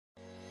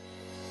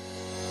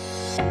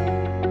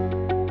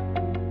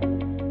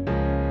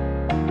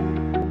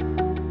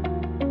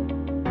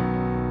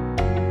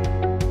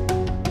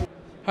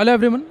Hello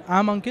everyone, I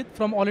am Ankit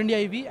from All India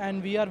EV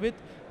and we are with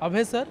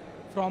Abhay sir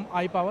from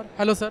Ipower.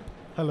 Hello sir.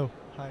 Hello.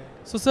 Hi.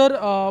 So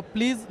sir,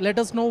 please let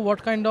us know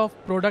what kind of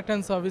product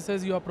and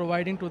services you are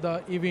providing to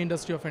the EV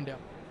industry of India.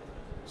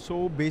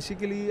 So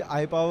basically,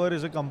 Ipower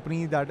is a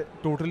company that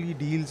totally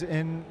deals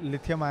in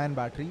lithium ion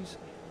batteries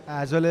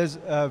as well as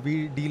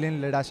we deal in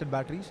lead acid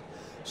batteries.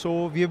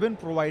 So we have been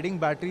providing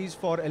batteries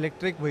for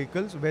electric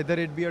vehicles, whether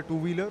it be a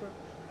two-wheeler,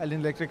 an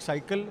electric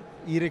cycle,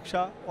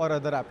 e-rickshaw or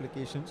other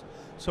applications.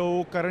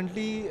 So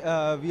currently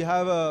we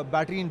have a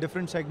battery in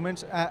different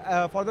segments,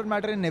 for that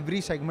matter in every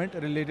segment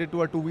related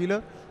to a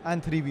two-wheeler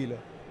and three-wheeler.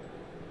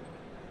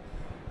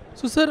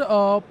 So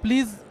sir,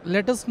 please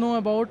let us know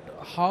about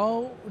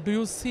how do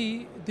you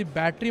see the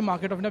battery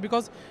market of India,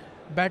 because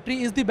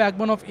battery is the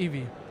backbone of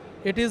EV.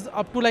 It is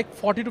up to like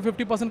 40 to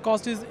 50%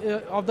 cost is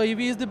of the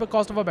EV is the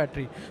cost of a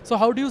battery. So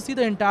how do you see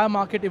the entire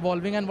market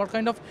evolving and what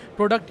kind of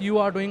product you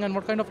are doing and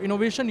what kind of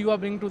innovation you are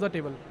bringing to the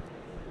table?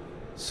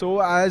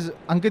 So as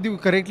Ankit, you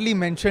correctly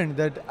mentioned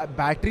that a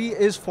battery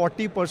is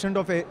 40%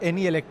 of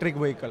any electric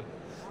vehicle.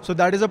 So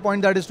that is a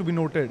point that is to be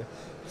noted.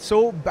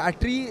 So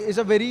battery is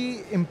a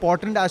very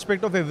important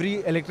aspect of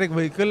every electric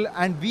vehicle,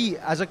 and we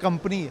as a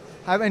company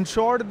have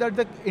ensured that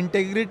the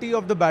integrity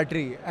of the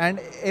battery and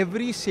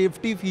every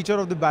safety feature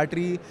of the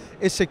battery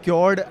is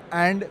secured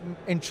and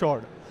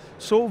ensured.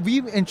 So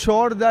we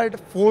ensure that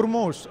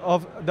foremost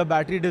of the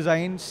battery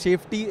design,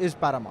 safety is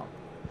paramount.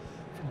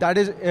 That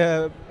is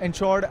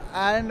ensured,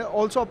 and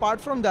also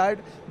apart from that,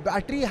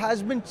 battery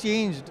has been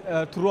changed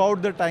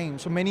throughout the time.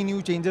 So many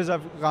new changes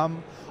have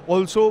come.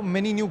 Also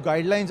many new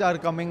guidelines are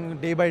coming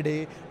day by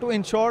day to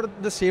ensure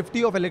the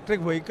safety of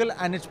electric vehicle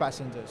and its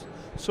passengers.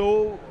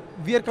 So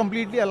we are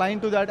completely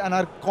aligned to that and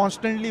are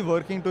constantly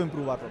working to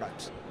improve our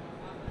products.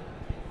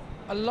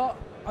 A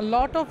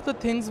lot of the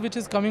things which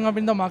is coming up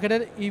in the market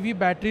are EV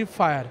battery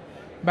fire.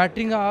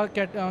 Batteries are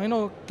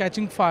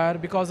catching fire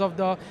because of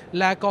the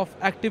lack of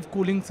active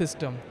cooling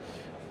system.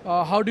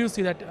 How do you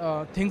see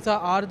that things there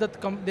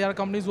are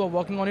companies who are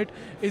working on it?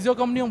 Is your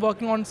company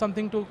working on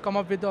something to come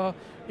up with a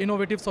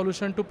innovative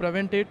solution to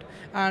prevent it?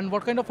 And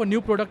what kind of a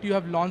new product you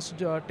have launched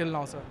till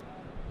now, sir?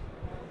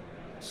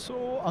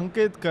 So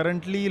Ankit,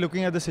 currently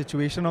looking at the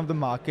situation of the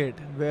market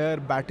where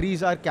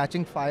batteries are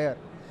catching fire,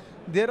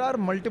 there are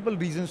multiple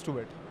reasons to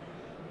it.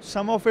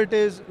 Some of it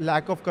is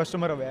lack of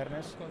customer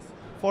awareness.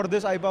 For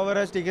this, Ipower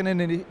has taken an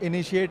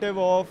initiative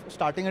of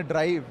starting a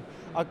drive,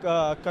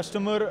 a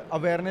customer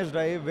awareness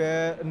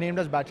drive named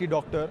as Battery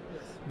Doctor,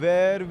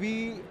 where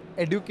we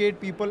educate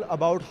people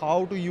about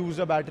how to use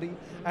a battery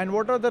and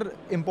what are the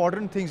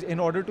important things in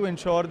order to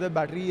ensure the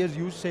battery is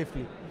used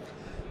safely.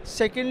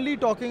 Secondly,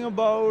 talking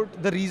about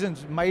the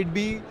reasons might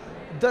be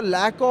the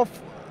lack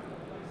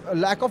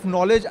of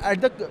knowledge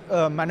at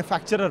the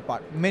manufacturer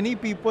part. Many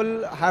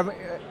people have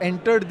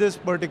entered this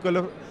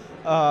particular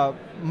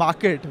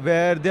market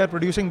where they are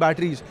producing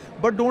batteries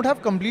but don't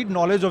have complete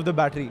knowledge of the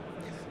battery.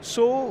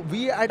 So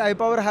we at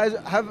Ipower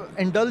have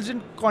indulged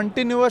in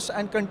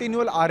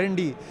continual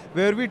R&D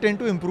where we tend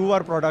to improve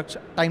our products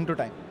time to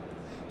time.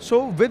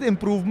 So with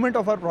improvement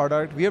of our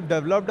product, we have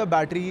developed a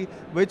battery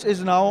which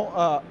is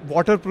now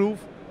waterproof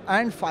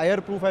and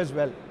fireproof as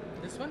well.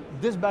 This one?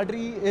 This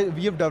battery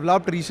we have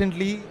developed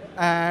recently,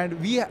 and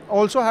we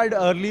also had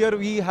earlier,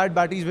 we had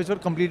batteries which were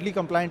completely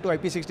compliant to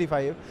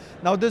IP65.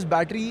 Now this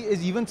battery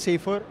is even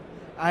safer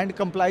and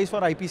complies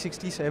for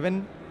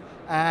IP67,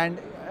 and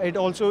it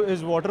also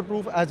is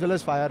waterproof as well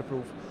as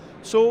fireproof.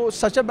 So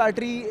such a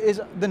battery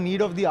is the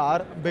need of the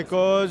hour,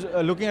 because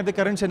looking at the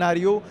current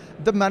scenario,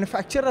 the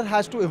manufacturer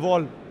has to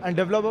evolve and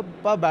develop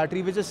a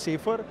battery which is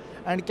safer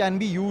and can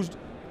be used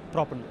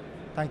properly.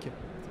 Thank you.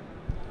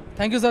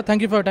 Thank you, sir.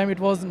 Thank you for your time.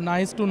 It was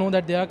nice to know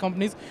that there are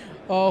companies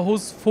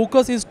whose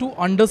focus is to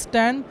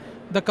understand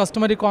the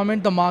customer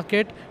requirement, the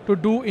market, to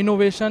do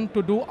innovation,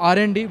 to do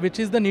R&D, which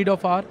is the need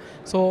of our.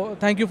 So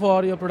thank you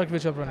for your product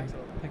which you have provided.